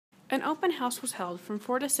An open house was held from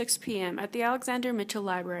 4 to 6 p.m. at the Alexander Mitchell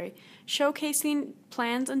Library, showcasing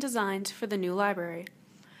plans and designs for the new library.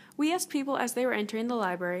 We asked people as they were entering the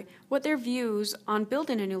library what their views on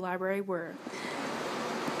building a new library were.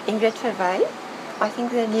 Ingrid Verwey. I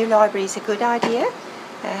think the new library is a good idea.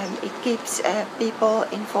 It keeps people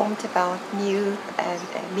informed about new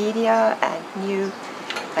media and new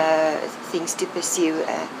things to pursue.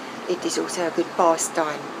 It is also a good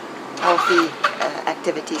pastime, healthy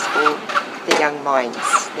activities for the young minds,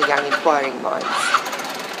 the young inquiring minds.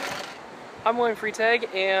 I'm William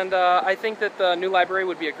Freitag, and I think that the new library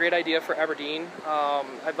would be a great idea for Aberdeen.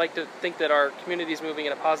 I'd like to think that our community is moving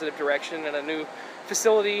in a positive direction, and a new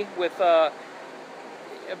facility with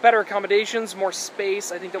better accommodations, more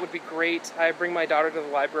space, I think that would be great. I bring my daughter to the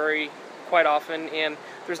library quite often, and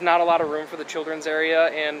there's not a lot of room for the children's area,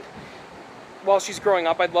 and while she's growing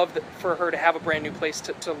up, I'd love for her to have a brand new place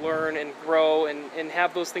to learn and grow and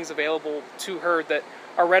have those things available to her that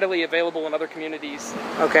are readily available in other communities.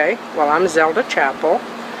 Okay, well, I'm Zelda Chappell,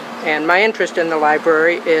 and my interest in the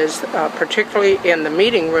library is particularly in the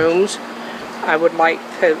meeting rooms. I would like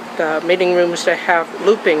the meeting rooms to have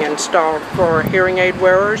looping installed for hearing aid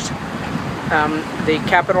wearers. The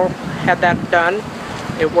Capitol had that done.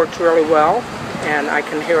 It works really well, and I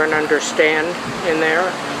can hear and understand in there.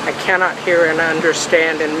 I cannot hear and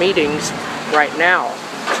understand in meetings right now,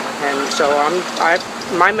 and so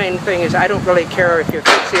my main thing is I don't really care if you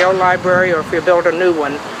fix the old library or if you build a new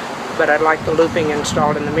one, but I'd like the looping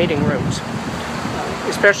installed in the meeting rooms.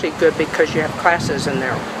 Especially good because you have classes in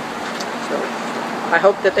there. So I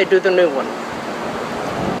hope that they do the new one.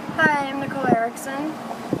 Hi, I'm Nicole Erickson,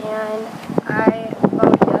 and I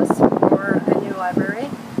vote yes for a new library.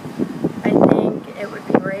 I think it would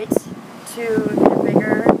be great to get a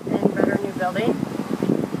bigger and better new building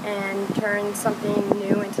and turn something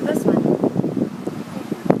new into this one.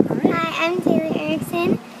 Hi, I'm Taylor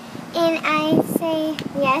Erickson, and I say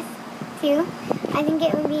yes too. I think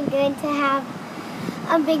it would be good to have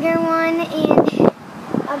a bigger one and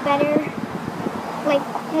a better,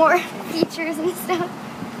 more features and stuff.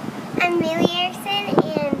 I'm Bailey Erickson,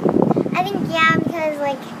 and I think yeah, because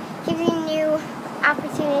gives you new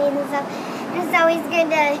opportunities and stuff. And it's always good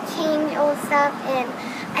to change old stuff, and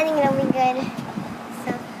I think it'll be good.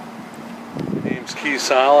 My name's Keith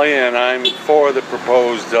Solly, and I'm for the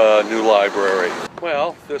proposed new library.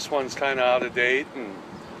 Well, this one's kind of out of date and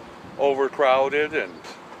overcrowded, and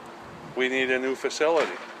we need a new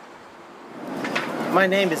facility. My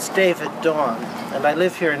name is David Dawn, and I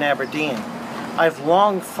live here in Aberdeen. I've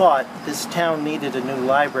long thought this town needed a new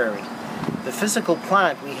library. The physical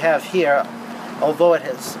plant we have here, although it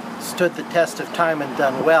has stood the test of time and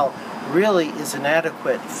done well, really is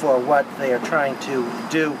inadequate for what they are trying to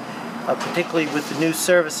do, particularly with the new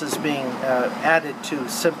services being added to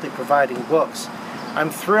simply providing books.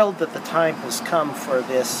 I'm thrilled that the time has come for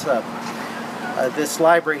this this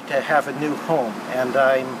library to have a new home, and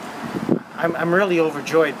I'm really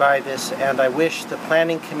overjoyed by this, and I wish the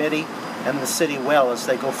planning committee and the city well as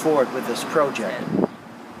they go forward with this project.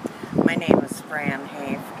 My name is Fran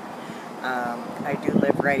Haft. I do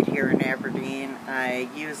live right here in Aberdeen. I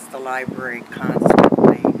use the library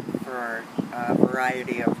constantly for a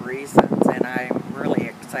variety of reasons, and I'm really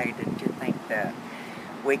excited to think that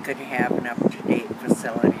we could have an up-to-date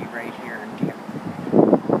facility right here in town.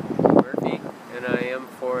 Murphy, and I am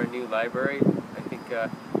for a new library. I think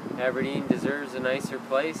Aberdeen deserves a nicer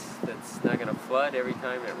place that's not going to flood every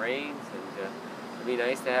time it rains, and it'd be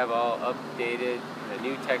nice to have all updated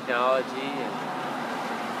new technology,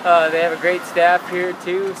 and they have a great staff here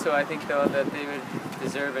too, so I think though that they would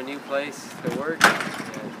deserve a new place to work,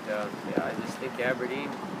 and yeah, I just think Aberdeen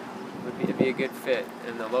would be a good fit,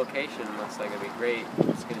 and the location looks like it'd be great.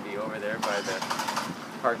 It's going to be over there by the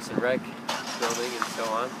Parks and Rec building and so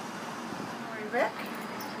on. Rick.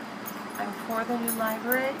 I'm for the new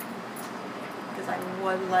library because I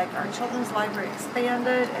would like our children's library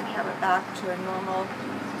expanded and have it back to a normal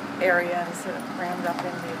area instead of crammed up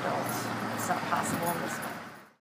in the adults. It's not possible in this one.